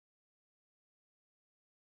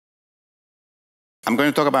I'm going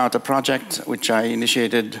to talk about a project which I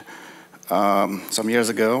initiated some years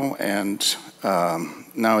ago, and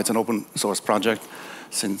now it's an open source project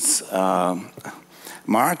since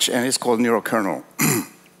March, and it's called Neurokernal.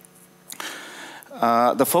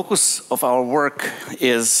 The focus of our work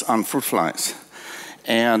is on fruit flies.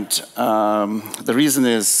 And the reason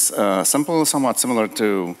is simple, somewhat similar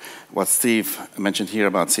to what Steve mentioned here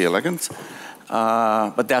about C. elegans,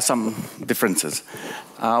 but there are some differences.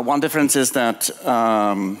 One difference is that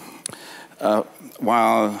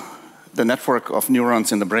while the network of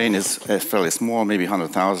neurons in the brain is fairly small, maybe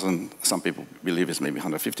 100,000, some people believe it's maybe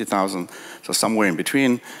 150,000, so somewhere in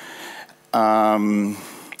between,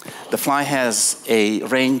 the fly has a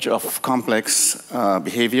range of complex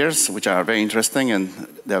behaviors which are very interesting, and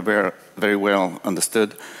they're very, very well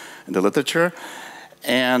understood in the literature.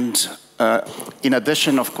 And in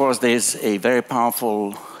addition, of course, there's a very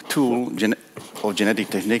powerful tool of genetic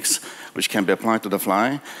techniques which can be applied to the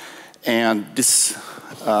fly. And this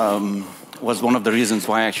was one of the reasons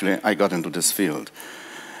why actually I got into this field.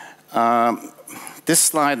 This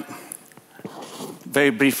slide, very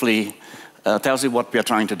briefly, tells you what we are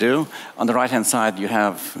trying to do. On the right-hand side, you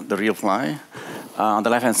have the real fly. On the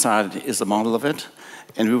left-hand side is the model of it,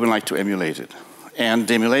 and we would like to emulate it. And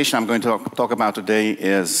the emulation I'm going to talk about today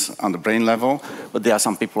is on the brain level, but there are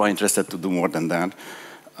some people who are interested to do more than that,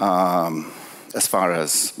 as far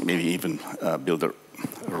as maybe even build a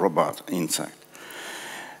robot insect.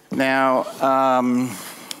 Now,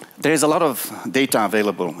 there is a lot of data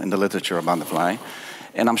available in the literature about the fly,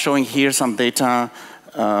 and I'm showing here some data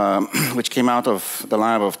which came out of the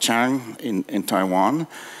lab of Chang in Taiwan,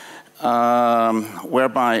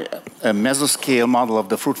 whereby a mesoscale model of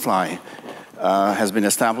the fruit fly has been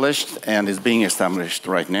established and is being established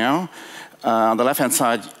right now. On the left-hand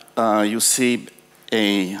side, you see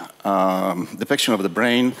a depiction of the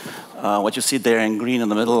brain. What you see there in green in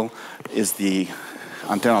the middle is the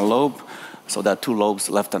antennal lobe. So there are two lobes,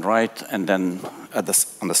 left and right, and then on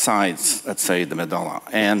the sides, let's say, the medulla.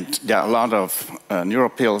 And there are a lot of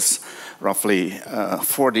neuropils, roughly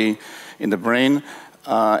 40 in the brain.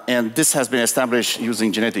 And this has been established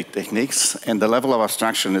using genetic techniques, and the level of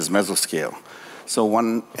abstraction is mesoscale. So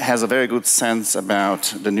one has a very good sense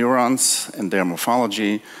about the neurons and their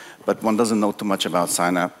morphology, but one doesn't know too much about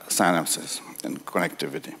synapses and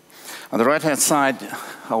connectivity. On the right-hand side,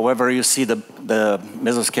 however, you see the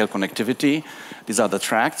mesoscale connectivity. These are the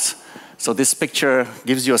tracts. So this picture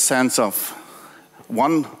gives you a sense of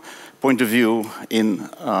one point of view in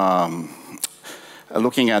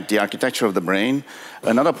looking at the architecture of the brain.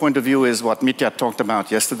 Another point of view is what Mitya talked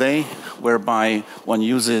about yesterday, whereby one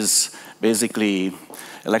uses basically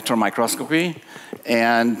electron microscopy.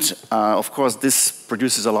 And of course, this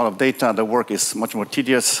produces a lot of data. The work is much more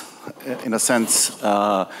tedious in a sense.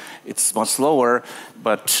 It's much slower,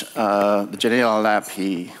 but the General lab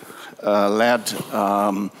he led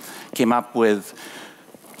came up with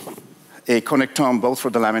a connectome both for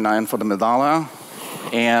the lamina and for the medulla.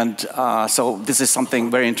 And so this is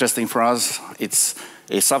something very interesting for us. It's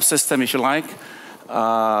a subsystem, if you like.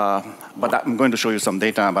 But I'm going to show you some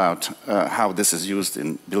data about how this is used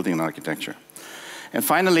in building an architecture. And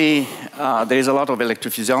finally, there is a lot of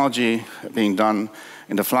electrophysiology being done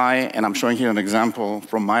in the fly, and I'm showing here an example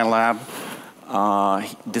from my lab.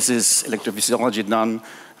 This is electrophysiology done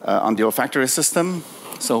on the olfactory system.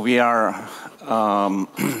 So we are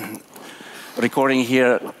recording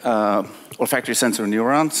here olfactory sensory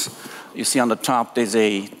neurons. You see on the top there's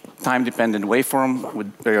a time-dependent waveform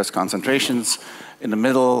with various concentrations. In the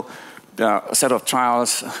middle, there are a set of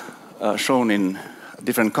trials shown in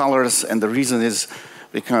different colors, and the reason is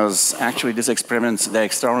because actually these experiments, they're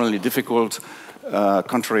extraordinarily difficult,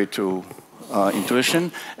 contrary to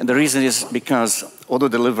intuition. And the reason is because auto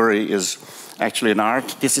delivery is actually an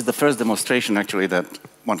art. This is the first demonstration actually that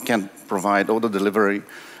one can provide auto delivery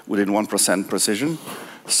within 1% precision,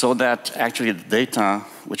 so that actually the data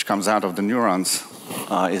which comes out of the neurons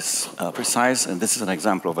is precise, and this is an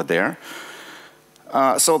example over there.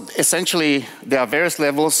 So essentially, there are various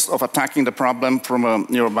levels of attacking the problem from a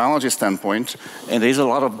neurobiology standpoint, and there is a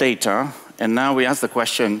lot of data. And now we ask the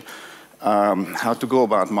question, how to go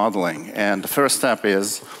about modeling. And the first step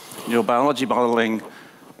is neurobiology modeling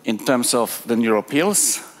in terms of the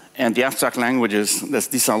neuropils and the abstract languages.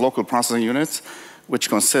 These are local processing units, which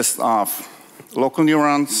consist of local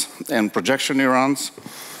neurons and projection neurons.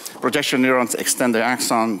 Projection neurons extend their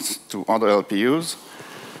axons to other LPUs.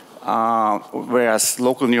 Whereas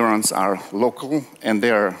local neurons are local, and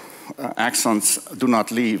their axons do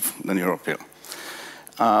not leave the neuropil.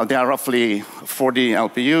 There are roughly 40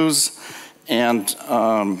 LPUs, and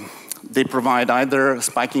they provide either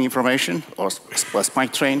spiking information or a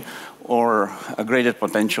spike train or a graded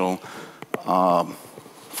potential.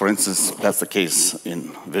 For instance, that's the case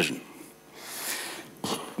in vision.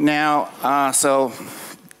 Now, so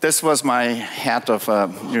this was my hat of a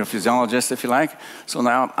neurophysiologist, if you like. So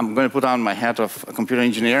now I'm going to put on my hat of a computer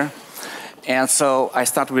engineer. And so I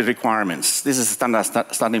start with requirements. This is a standard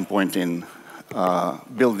starting point in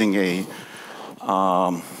building a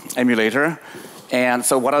emulator. And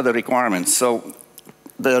so what are the requirements? So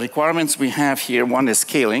the requirements we have here, one is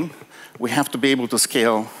scaling. We have to be able to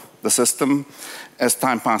scale the system as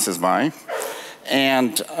time passes by.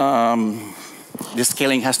 And this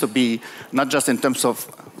scaling has to be not just in terms of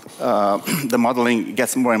the modeling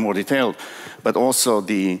gets more and more detailed, but also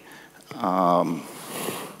the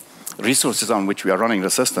resources on which we are running the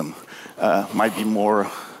system might be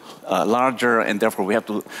more larger, and therefore we have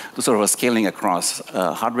to do sort of a scaling across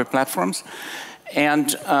hardware platforms.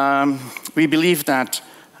 And we believe that,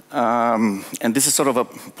 and this is sort of a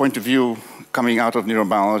point of view coming out of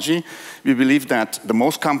neurobiology, we believe that the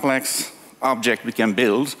most complex object we can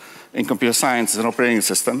build in computer science is an operating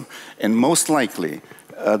system, and most likely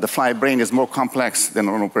the fly brain is more complex than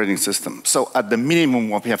an operating system. So at the minimum,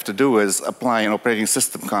 what we have to do is apply an operating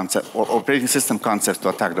system concept or operating system concepts to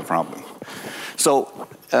attack the problem. So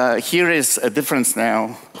here is a difference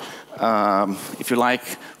now, if you like,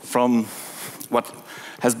 from what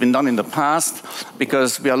has been done in the past,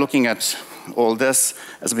 because we are looking at all this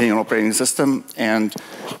as being an operating system. And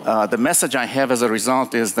the message I have as a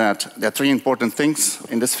result is that there are three important things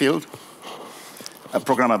in this field: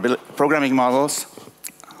 programming models,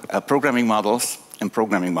 and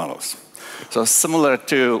programming models. So similar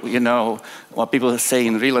to, you know, what people say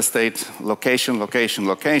in real estate, location, location,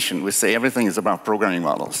 location, we say everything is about programming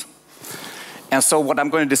models. And so what I'm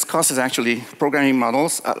going to discuss is actually programming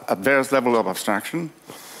models at various levels of abstraction.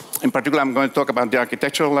 In particular, I'm going to talk about the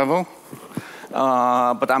architectural level,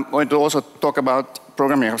 but I'm going to also talk about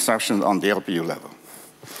programming abstractions on the LPU level.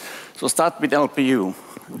 So start with LPU.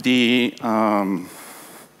 The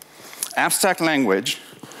abstract language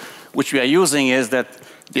which we are using is that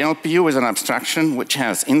the LPU is an abstraction which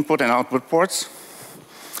has input and output ports.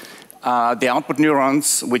 The output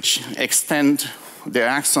neurons which extend their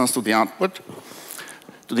axons to the output,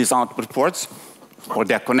 to these output ports, or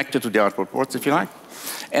they are connected to the output ports, if you like.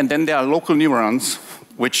 And then there are local neurons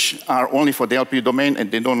which are only for the LPU domain, and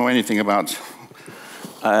they don't know anything about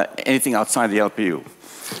anything outside the LPU.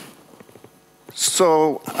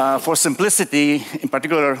 So for simplicity, in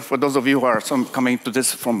particular for those of you who are coming to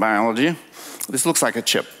this from biology, this looks like a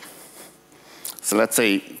chip. So let's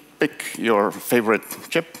say pick your favorite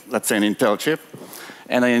chip, let's say an Intel chip.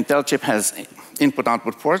 And an Intel chip has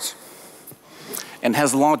input-output ports and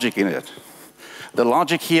has logic in it. The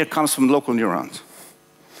logic here comes from local neurons.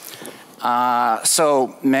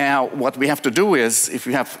 So now what we have to do is, if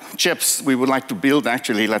we have chips, we would like to build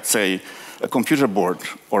actually, let's say, a computer board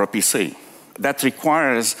or a PC. That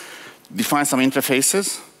requires define some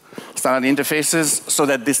interfaces, standard interfaces, so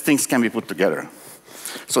that these things can be put together.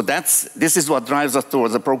 So this is what drives us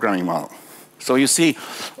towards a programming model. So you see,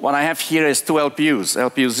 what I have here is two LPUs,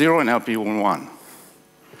 LPU 0 and LPU 1.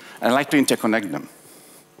 I like to interconnect them.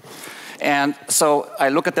 And so I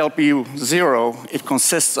look at LPU 0, it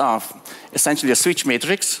consists of essentially a switch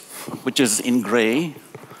matrix, which is in gray.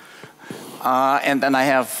 And then I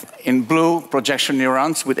have in blue projection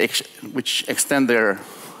neurons which extend their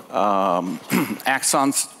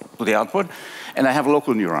axons to the output. And I have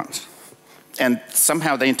local neurons. And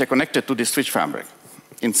somehow they're interconnected to this switch fabric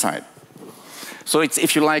inside. So it's,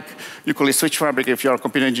 if you like, you call it switch fabric if you're a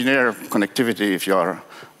computer engineer, connectivity if you're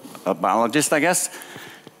a biologist, I guess.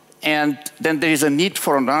 And then there is a need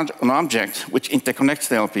for an object which interconnects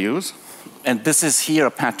the LPUs. And this is here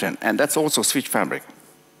a pattern. And that's also switch fabric.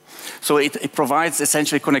 So it provides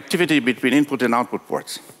essentially connectivity between input and output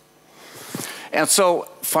ports. And so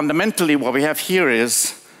fundamentally what we have here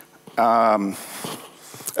is a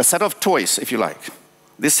set of toys, if you like.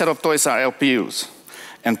 This set of toys are LPUs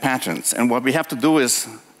and patterns. And what we have to do is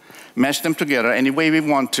mesh them together any way we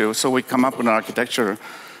want to, so we come up with an architecture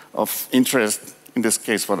of interest, in this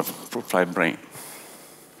case for the fly brain.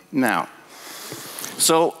 Now,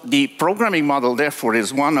 so the programming model, therefore,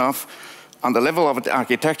 is one of, on the level of the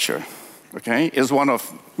architecture, okay, is one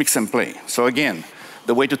of mix and play. So again,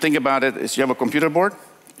 the way to think about it is you have a computer board,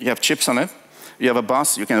 you have chips on it, you have a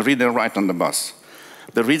bus, you can read and write on the bus.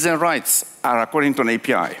 The reads and writes are according to an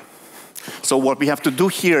API. So what we have to do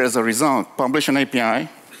here as a result, publish an API,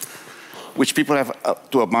 which people have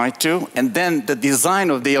to abide to, and then the design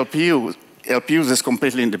of the LPUs is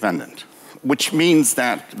completely independent which means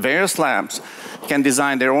that various labs can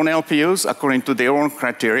design their own LPUs according to their own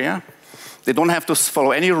criteria. They don't have to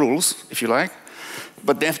follow any rules, if you like,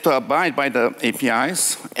 but they have to abide by the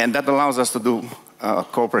APIs, and that allows us to do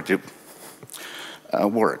cooperative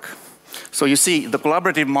work. So you see, the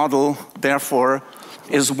collaborative model, therefore,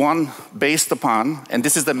 is one based upon, and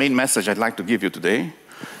this is the main message I'd like to give you today,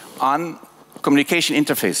 on communication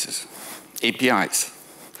interfaces, APIs.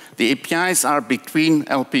 The APIs are between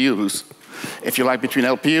LPUs, if you like, between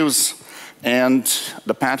LPUs and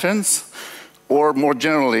the patterns, or more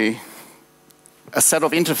generally, a set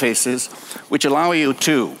of interfaces which allow you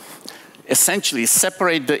to essentially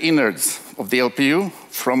separate the innards of the LPU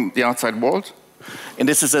from the outside world. And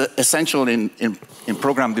this is essential in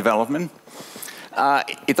program development.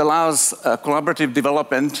 It allows collaborative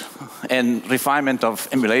development and refinement of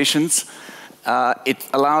emulations. It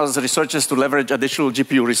allows researchers to leverage additional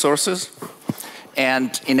GPU resources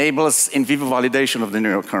and enables in vivo validation of the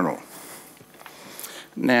neurokernel.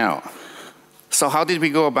 Now, so how did we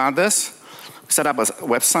go about this? We set up a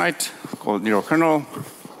website called Neurokernal.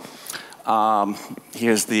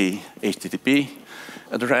 Here's the HTTP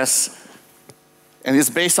address. And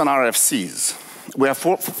it's based on RFCs. We have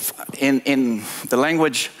in the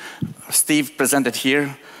language Steve presented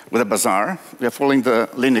here with a bazaar. We are following the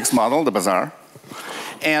Linux model, the bazaar.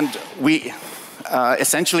 And we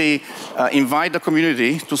essentially invite the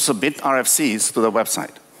community to submit RFCs to the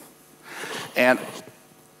website. And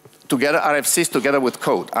together, RFCs together with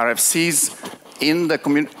code. RFCs in the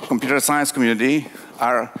computer science community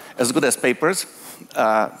are as good as papers.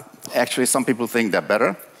 Actually, some people think they're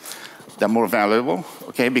better. They're more valuable,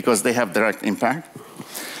 okay, because they have direct impact.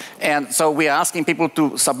 And so we are asking people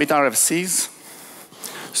to submit RFCs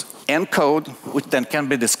and code, which then can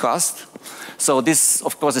be discussed. So this,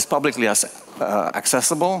 of course, is publicly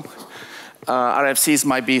accessible. RFCs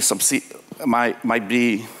might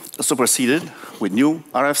be superseded with new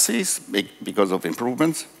RFCs because of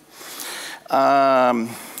improvements. And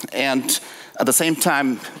at the same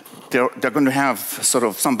time, they're going to have sort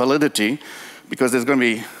of some validity because there's going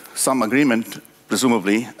to be some agreement,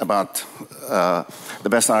 presumably, about the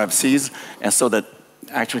best RFCs, and so that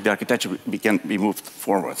actually the architecture can be moved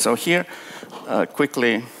forward. So here,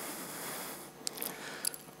 quickly,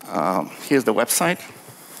 here's the website.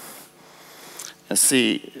 And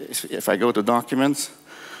see, if I go to documents,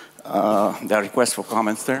 there are requests for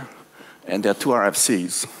comments there, and there are 2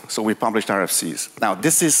 RFCs. So we published RFCs. Now,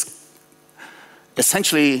 this is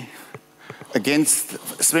essentially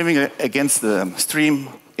swimming against the stream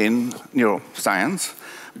in neuroscience,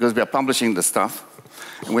 because we are publishing the stuff,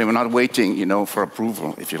 and we are not waiting, for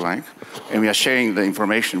approval, if you like, and we are sharing the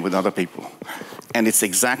information with other people. And it's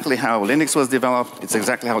exactly how Linux was developed. It's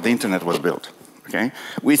exactly how the internet was built. Okay?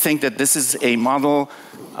 We think that this is a model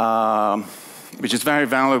which is very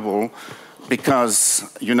valuable because,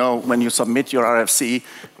 when you submit your RFC,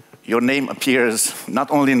 your name appears not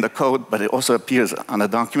only in the code, but it also appears on a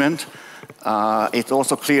document. It's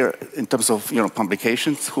also clear in terms of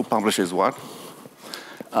publications, who publishes what.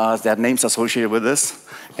 There are names associated with this,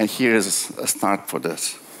 and here is a start for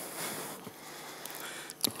this.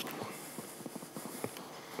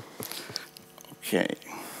 Okay.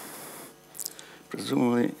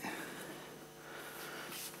 Presumably,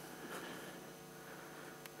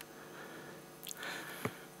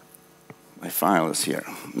 my file is here.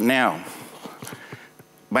 Now,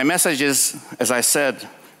 my message is, as I said,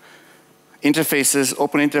 interfaces,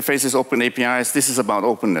 open APIs. This is about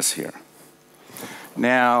openness here.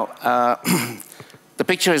 Now, the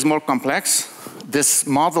picture is more complex. This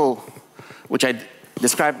model, which I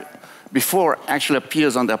described before, actually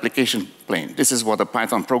appears on the application plane. This is what a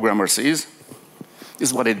Python programmer sees. This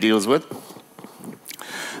is what it deals with.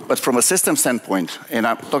 But from a system standpoint, and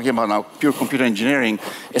I'm talking about now pure computer engineering,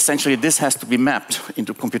 essentially this has to be mapped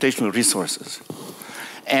into computational resources.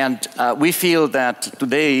 And we feel that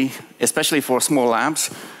today, especially for small labs,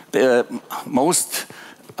 the most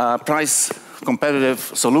price competitive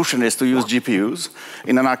solution is to use GPUs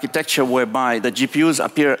in an architecture whereby the GPUs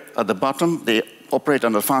appear at the bottom. They operate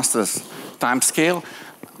on the fastest time scale.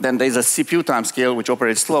 Then there's a CPU time scale which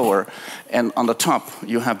operates slower. And on the top,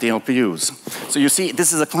 you have the LPUs. So you see,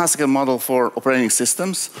 this is a classical model for operating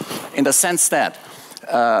systems in the sense that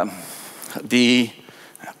the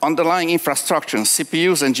underlying infrastructure,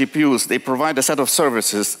 CPUs and GPUs, they provide a set of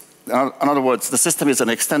services. In other words, the system is an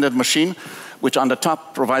extended machine, which on the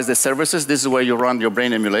top provides the services. This is where you run your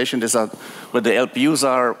brain emulation. This is where the LPUs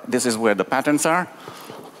are. This is where the patterns are.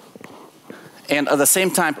 And at the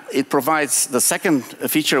same time, it provides the second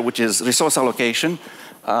feature, which is resource allocation.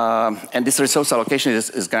 And this resource allocation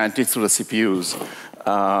is guaranteed through the CPUs.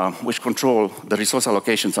 which control the resource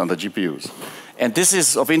allocations on the GPUs. And this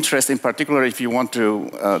is of interest in particular if you want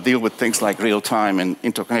to deal with things like real time and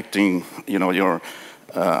interconnecting your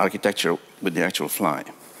architecture with the actual fly.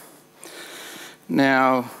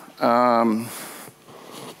 Now,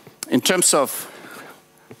 in terms of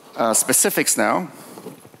specifics now,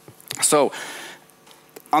 so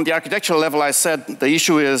on the architectural level, I said the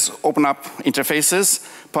issue is open up interfaces,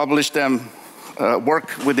 publish them,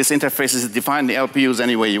 work with these interfaces, define the LPUs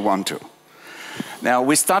any way you want to. Now,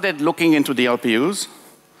 we started looking into the LPUs,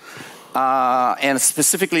 and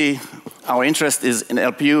specifically, our interest is in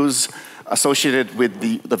LPUs associated with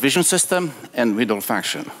the vision system and with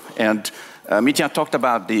olfaction. And Mitya talked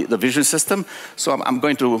about the vision system, so I'm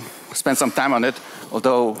going to spend some time on it,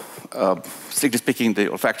 although, strictly speaking, the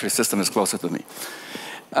olfactory system is closer to me.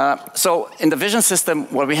 So in the vision system,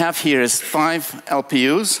 what we have here is 5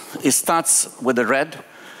 LPUs. It starts with the red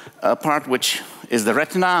part, which is the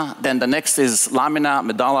retina. Then the next is lamina,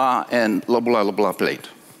 medulla, and lobular plate.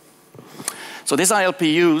 So these are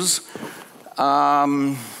LPUs.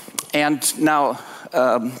 And now,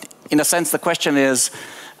 in a sense, the question is,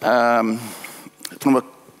 from a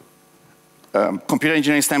computer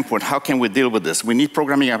engineering standpoint, how can we deal with this? We need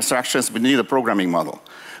programming abstractions. We need a programming model.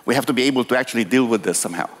 We have to be able to actually deal with this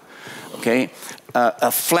somehow, okay?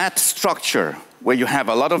 A flat structure where you have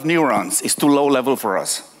a lot of neurons is too low level for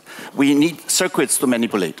us. We need circuits to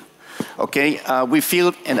manipulate, okay? We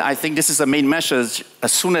feel, and I think this is the main message,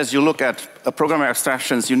 as soon as you look at programming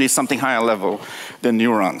abstractions, you need something higher level than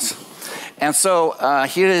neurons. And so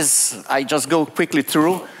here is, I just go quickly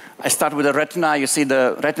through. I start with the retina. You see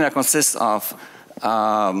the retina consists of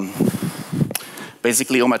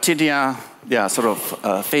basically ommatidia. They are sort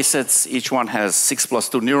of facets. Each one has 6 +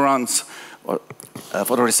 2 neurons, or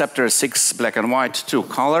photoreceptors, 6 black and white, 2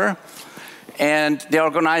 color. And they're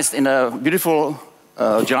organized in a beautiful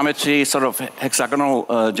geometry, sort of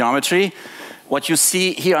hexagonal geometry. What you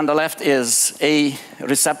see here on the left is a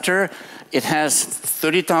receptor. It has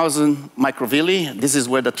 30,000 microvilli. This is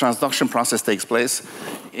where the transduction process takes place.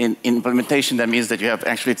 In implementation, that means that you have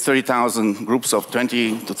actually 30,000 groups of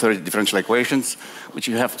 20 to 30 differential equations, which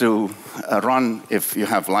you have to run if you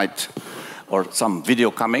have light or some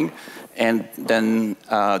video coming. And then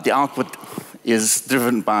the output is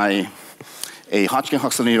driven by a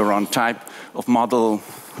Hodgkin-Huxley neuron type of model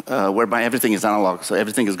whereby everything is analog, so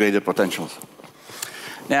everything is graded potentials.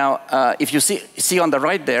 Now, if you see on the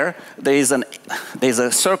right there, there's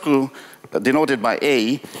a circle denoted by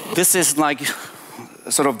A. This is like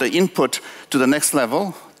sort of the input to the next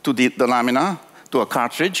level, to the lamina, to a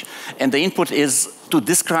cartridge. And the input is to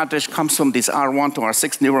this cartridge comes from these R1 to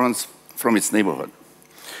R6 neurons from its neighborhood.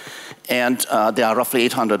 And there are roughly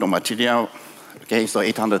 800 ommatidia. Okay, so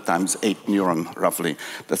 800 times 8 neuron, roughly.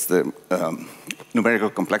 That's the numerical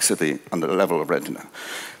complexity on the level of retina.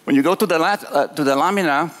 When you go to the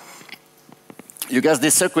lamina, you get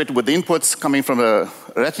this circuit with the inputs coming from the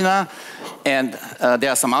retina, and there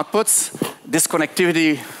are some outputs. This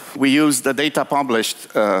connectivity, we use the data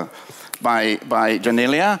published by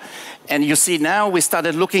Janelia. And you see now we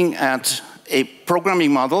started looking at a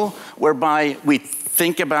programming model whereby we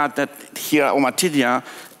think about that here are ommatidia,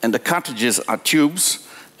 and the cartridges are tubes,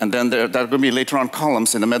 and then there are going to be later on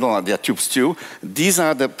columns in the middle, there are tubes too. These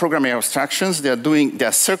are the programming abstractions. They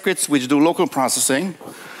are circuits which do local processing,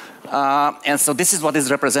 and so this is what is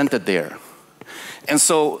represented there. And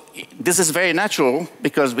so this is very natural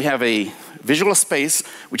because we have a visual space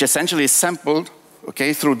which essentially is sampled,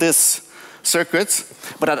 okay, through this circuits,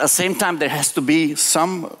 but at the same time there has to be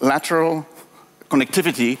some lateral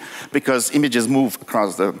connectivity because images move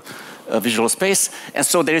across the visual space. And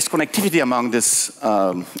so there is connectivity among these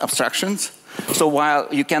abstractions. So while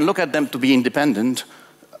you can look at them to be independent,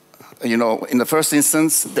 in the first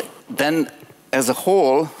instance, then as a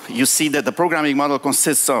whole, you see that the programming model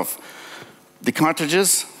consists of the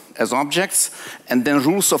cartridges as objects, and then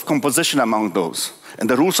rules of composition among those. And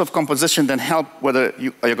the rules of composition then help whether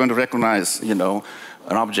you're going to recognize, an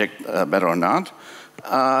object better or not.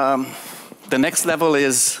 The next level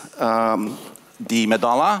is the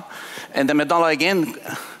medulla. And the medulla, again,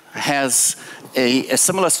 has a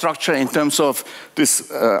similar structure in terms of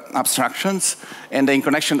these abstractions. And the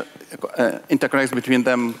interconnects between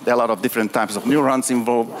them, there are a lot of different types of neurons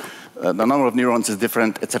involved. The number of neurons is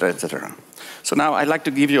different, et cetera, et cetera. So now I'd like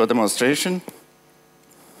to give you a demonstration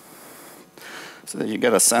so that you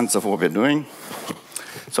get a sense of what we're doing.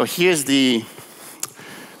 So here's the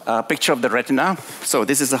picture of the retina. So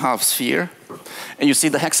this is a half sphere. And you see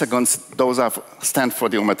the hexagons, those stand for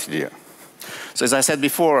the ommatidia. So as I said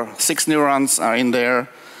before, 6 neurons are in there,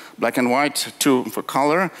 black and white, 2 for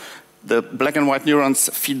color. The black and white neurons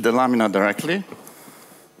feed the lamina directly.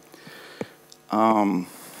 And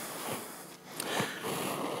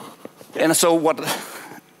so what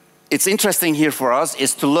it's interesting here for us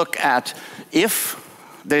is to look at if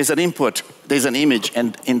there is an input, there's an image,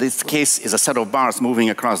 and in this case is a set of bars moving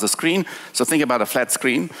across the screen. So think about a flat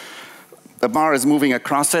screen. The bar is moving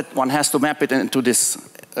across it. One has to map it into this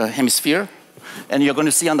hemisphere. And you're going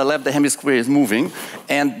to see on the left the hemisphere is moving.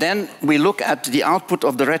 And then we look at the output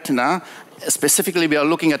of the retina. Specifically, we are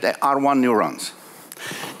looking at the R1 neurons.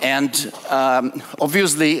 And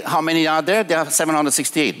obviously, how many are there? There are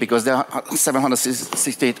 768, because there are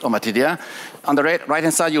 768 ommatidia. On the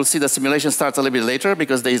right-hand side, you'll see the simulation starts a little bit later,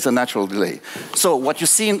 because there is a natural delay. So what you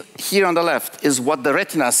see here on the left is what the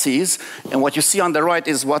retina sees, and what you see on the right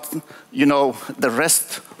is what, the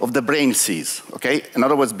rest of the brain sees, okay? In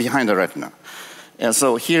other words, behind the retina. And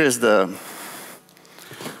so here is the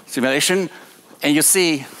simulation, and you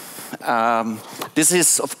see this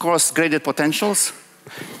is, of course, graded potentials.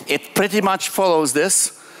 It pretty much follows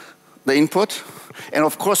this, the input. And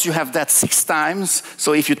of course, you have that 6 times.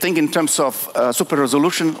 So if you think in terms of super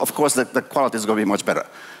resolution, of course, the quality is going to be much better.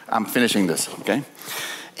 I'm finishing this, okay?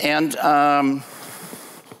 And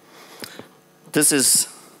this is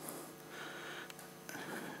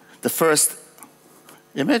the first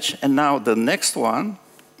image. And now the next one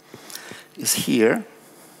is here.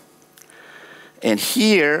 And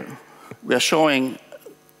here, we are showing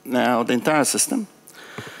now the entire system,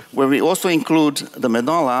 where we also include the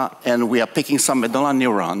medulla, and we are picking some medulla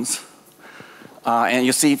neurons. And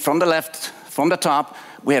you see from the left, from the top,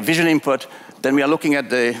 we have visual input. Then we are looking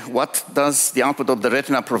at what does the output of the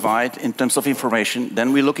retina provide in terms of information.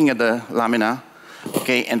 Then we're looking at the lamina,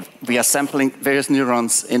 okay, and we are sampling various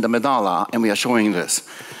neurons in the medulla, and we are showing this.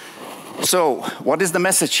 So what is the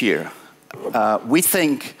message here? We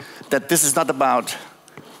think that this is not about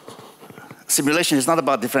simulation is not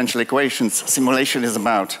about differential equations. Simulation is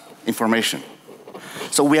about information.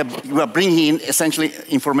 So we are bringing in essentially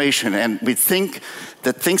information, and we think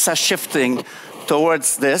that things are shifting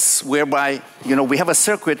towards this, whereby we have a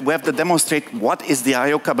circuit, we have to demonstrate what is the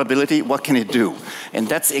I/O capability, what can it do, and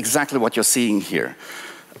that's exactly what you're seeing here.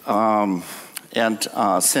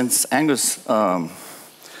 Since Angus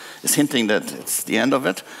is hinting that it's the end of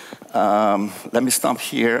it, let me stop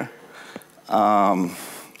here.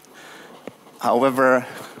 However,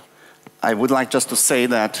 I would like just to say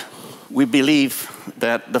that we believe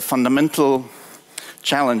that the fundamental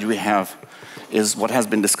challenge we have is what has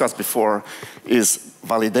been discussed before, is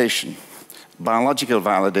validation, biological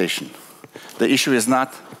validation. The issue is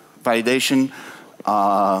not validation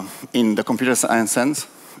in the computer science sense,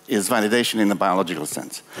 is validation in the biological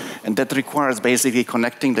sense. And that requires basically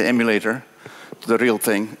connecting the emulator to the real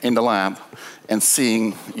thing in the lab and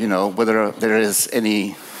seeing whether there is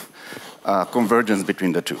any convergence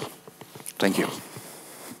between the two. Thank you.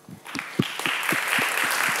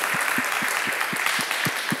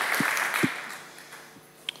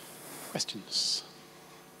 Questions?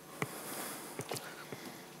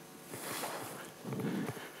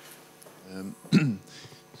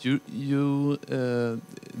 You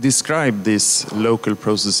describe these local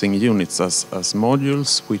processing units as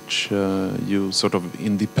modules which you sort of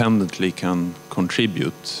independently can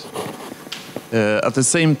contribute. At the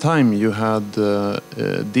same time, you had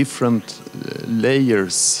different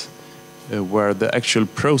layers where the actual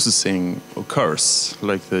processing occurs,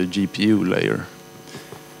 like the GPU layer.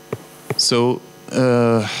 So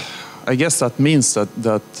I guess that means that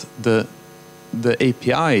the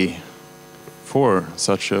API for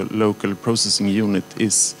such a local processing unit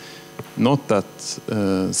is not that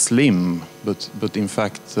slim, but in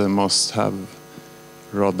fact must have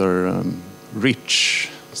rather rich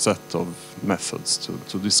set of methods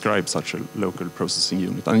to describe such a local processing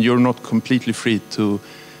unit. And you're not completely free to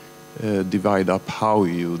divide up how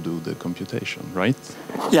you do the computation, right?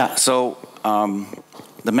 Yeah, so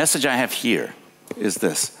the message I have here is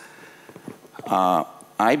this.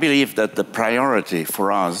 I believe that the priority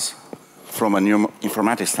for us from a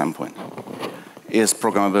neuroinformatics standpoint is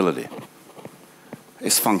programmability,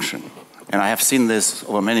 is function. And I have seen this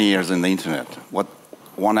over many years in the internet. What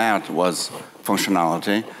won out was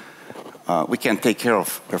functionality. We can take care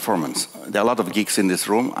of performance. There are a lot of geeks in this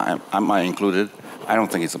room, I included. I don't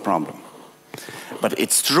think it's a problem. But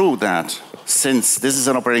it's true that since this is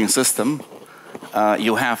an operating system,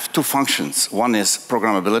 you have two functions. One is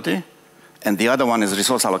programmability, and the other one is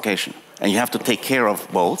resource allocation. And you have to take care of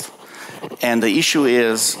both. And the issue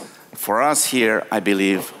is, for us here, I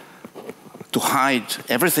believe, to hide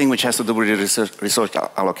everything which has to do with resource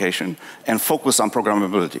allocation and focus on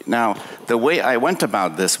programmability. Now, the way I went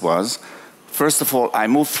about this was, First of all, I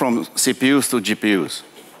moved from CPUs to GPUs.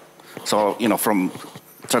 So, from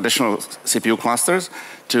traditional CPU clusters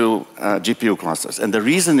to GPU clusters. And the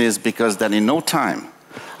reason is because then in no time,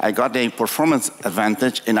 I got a performance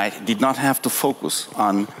advantage and I did not have to focus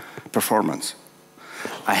on performance.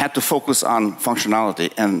 I had to focus on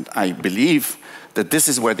functionality, and I believe that this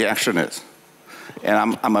is where the action is.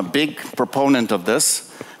 And I'm a big proponent of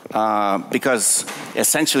this because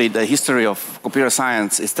essentially the history of computer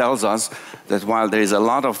science tells us that while there is a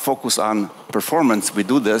lot of focus on performance, we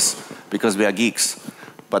do this because we are geeks,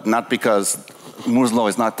 but not because Moore's law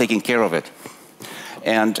is not taking care of it.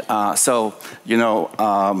 And so,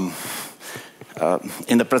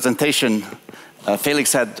 in the presentation,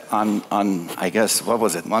 Felix had on, I guess, what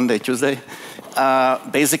was it, Monday, Tuesday?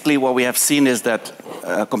 Basically, what we have seen is that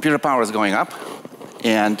computer power is going up.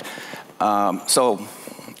 And so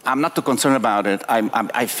I'm not too concerned about it.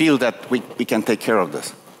 I feel that we can take care of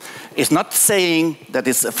this. It's not saying that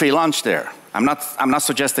it's a free lunch there. I'm not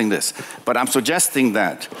suggesting this. But I'm suggesting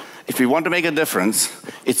that if we want to make a difference,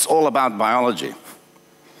 it's all about biology.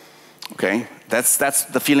 Okay? That's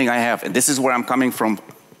the feeling I have. And this is where I'm coming from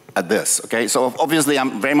at this. Okay? So obviously,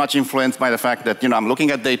 I'm very much influenced by the fact that I'm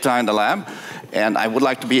looking at data in the lab, and I would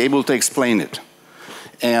like to be able to explain it.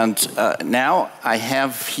 And now I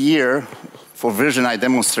have here, for vision, I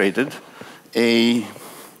demonstrated a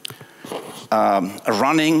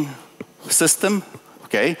running system.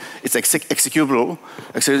 Okay, it's executable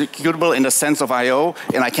in the sense of I/O,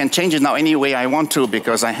 and I can change it now any way I want to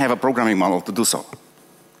because I have a programming model to do so.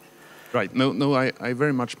 Right. No, I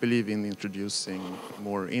very much believe in introducing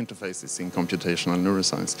more interfaces in computational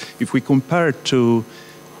neuroscience. If we compare to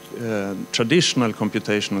traditional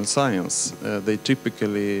computational science, they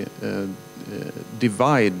typically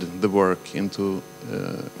divide the work into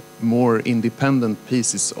more independent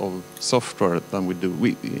pieces of software than we do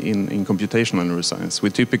in computational neuroscience. We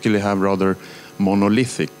typically have rather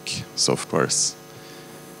monolithic softwares.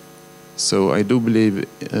 So I do believe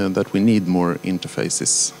that we need more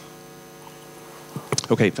interfaces.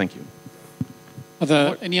 Okay, thank you. Are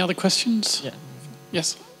there any other questions? Yeah.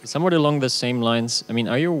 Yes. Somewhat along the same lines, I mean,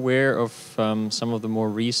 are you aware of some of the more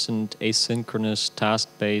recent asynchronous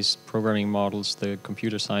task-based programming models the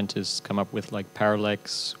computer scientists come up with, like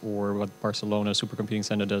Parallax, or what Barcelona Supercomputing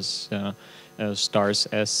Center does, STARS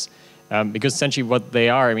S? Because essentially what they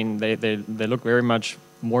are, I mean, they look very much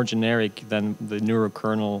more generic than the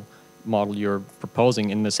neurokernal model you're proposing,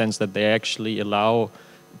 in the sense that they actually allow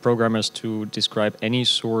programmers to describe any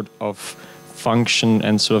sort of function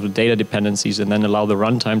and sort of data dependencies, and then allow the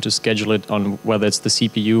runtime to schedule it on whether it's the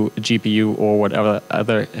CPU, GPU, or whatever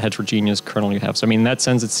other heterogeneous kernel you have. So I mean, in that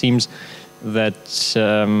sense, it seems that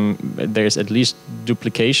there's at least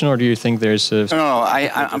duplication, or do you think there's a... No,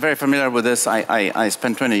 I'm very familiar with this. I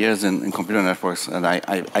spent 20 years in computer networks, and I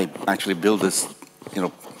actually build this,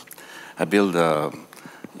 I build,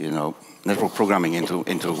 network programming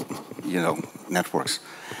into networks.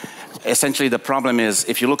 Essentially, the problem is,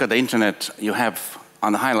 if you look at the internet, you have,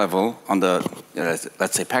 on the high level, on the,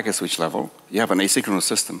 let's say, packet switch level, you have an asynchronous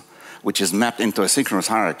system, which is mapped into a synchronous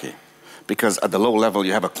hierarchy, because at the low level,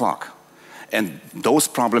 you have a clock. And those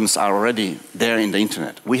problems are already there in the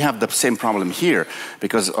internet. We have the same problem here,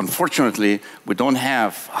 because unfortunately, we don't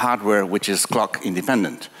have hardware which is clock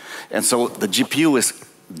independent. And so the GPU is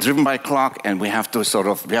driven by clock, and we have to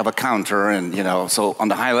we have a counter, and so on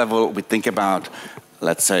the high level, we think about,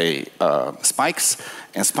 let's say, spikes,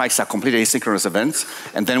 and spikes are completely asynchronous events,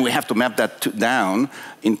 and then we have to map that down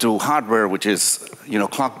into hardware which is,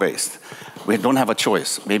 clock-based. We don't have a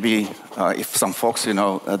choice. Maybe if some folks,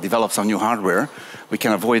 develop some new hardware, we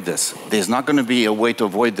can avoid this. There's not going to be a way to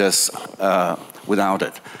avoid this without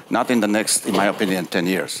it. Not in the next, in my opinion, 10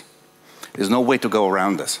 years. There's no way to go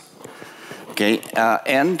around this. Okay,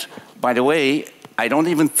 and by the way, I don't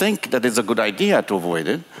even think that it's a good idea to avoid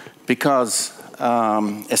it, because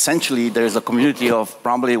essentially there's a community of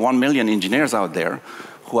probably 1 million engineers out there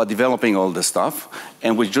who are developing all this stuff,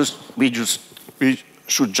 and we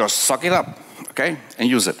should just suck it up, okay, and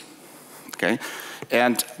use it, okay?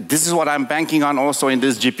 And this is what I'm banking on also in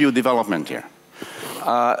this GPU development here.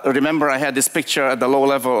 Remember, I had this picture at the low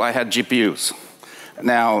level, I had GPUs.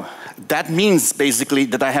 Now, that means basically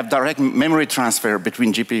that I have direct memory transfer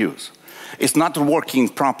between GPUs. It's not working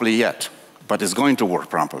properly yet, but it's going to work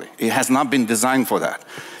properly. It has not been designed for that.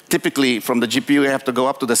 Typically, from the GPU, you have to go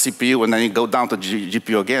up to the CPU, and then you go down to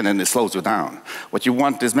GPU again, and it slows you down. What you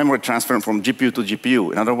want is memory transfer from GPU to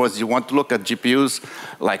GPU. In other words, you want to look at GPUs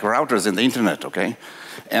like routers in the internet, okay?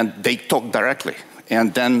 And they talk directly.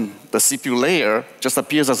 And then the CPU layer just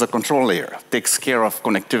appears as a control layer, takes care of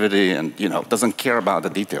connectivity and, doesn't care about the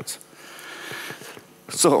details.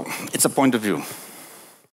 So it's a point of view.